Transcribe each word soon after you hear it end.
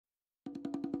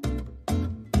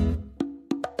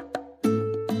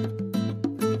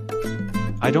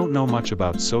I don't know much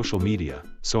about social media,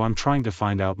 so I'm trying to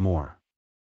find out more.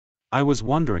 I was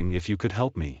wondering if you could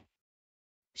help me.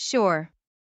 Sure.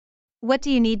 What do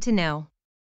you need to know?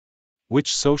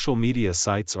 Which social media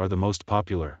sites are the most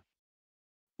popular?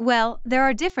 Well, there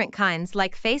are different kinds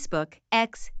like Facebook,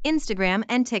 X, Instagram,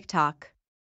 and TikTok.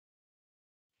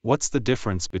 What's the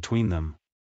difference between them?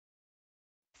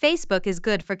 Facebook is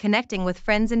good for connecting with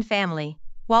friends and family,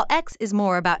 while X is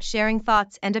more about sharing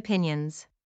thoughts and opinions.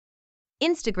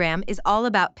 Instagram is all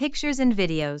about pictures and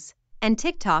videos, and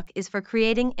TikTok is for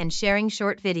creating and sharing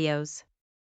short videos.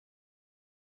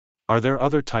 Are there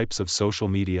other types of social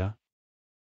media?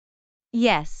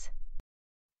 Yes.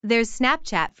 There's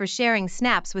Snapchat for sharing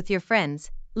snaps with your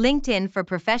friends, LinkedIn for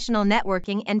professional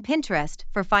networking, and Pinterest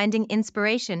for finding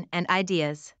inspiration and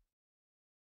ideas.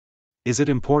 Is it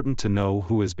important to know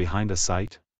who is behind a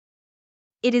site?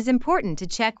 It is important to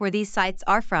check where these sites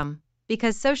are from,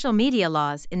 because social media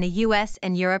laws in the US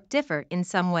and Europe differ in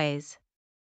some ways.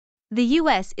 The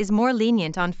US is more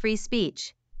lenient on free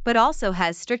speech, but also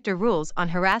has stricter rules on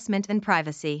harassment and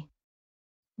privacy.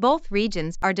 Both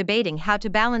regions are debating how to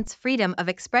balance freedom of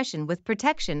expression with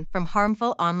protection from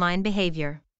harmful online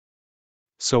behavior.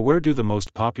 So where do the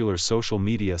most popular social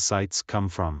media sites come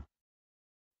from?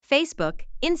 Facebook,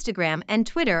 Instagram, and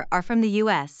Twitter are from the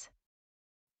US.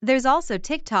 There's also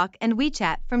TikTok and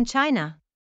WeChat from China.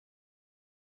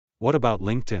 What about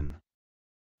LinkedIn?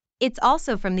 It's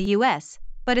also from the US,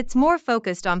 but it's more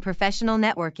focused on professional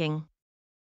networking.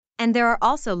 And there are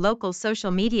also local social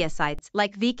media sites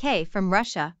like VK from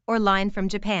Russia or Line from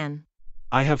Japan.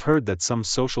 I have heard that some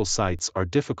social sites are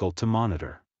difficult to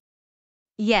monitor.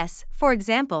 Yes, for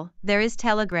example, there is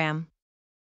Telegram.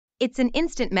 It's an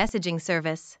instant messaging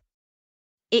service.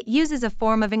 It uses a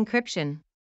form of encryption.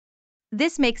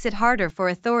 This makes it harder for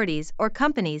authorities or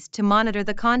companies to monitor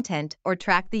the content or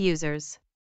track the users.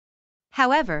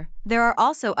 However, there are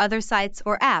also other sites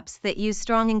or apps that use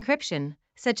strong encryption,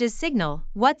 such as Signal,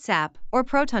 WhatsApp, or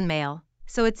ProtonMail,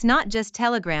 so it's not just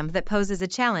Telegram that poses a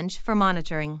challenge for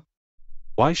monitoring.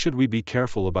 Why should we be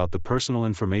careful about the personal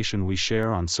information we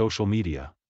share on social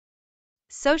media?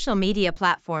 Social media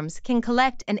platforms can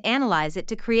collect and analyze it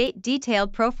to create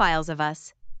detailed profiles of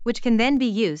us, which can then be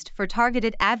used for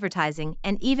targeted advertising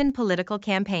and even political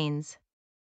campaigns.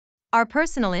 Our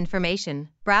personal information,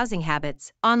 browsing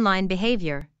habits, online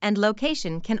behavior, and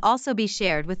location can also be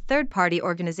shared with third-party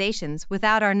organizations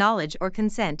without our knowledge or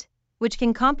consent, which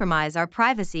can compromise our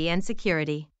privacy and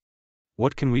security.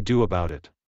 What can we do about it?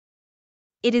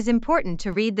 It is important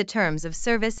to read the terms of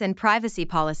service and privacy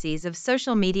policies of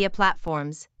social media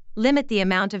platforms, limit the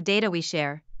amount of data we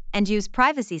share, and use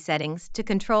privacy settings to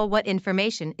control what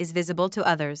information is visible to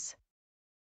others.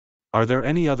 Are there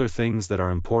any other things that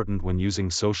are important when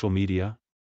using social media?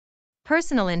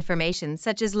 Personal information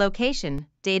such as location,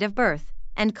 date of birth,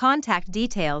 and contact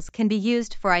details can be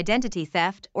used for identity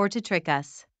theft or to trick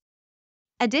us.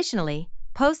 Additionally,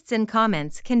 posts and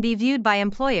comments can be viewed by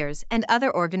employers and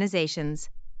other organizations,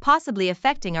 possibly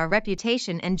affecting our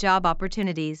reputation and job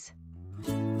opportunities.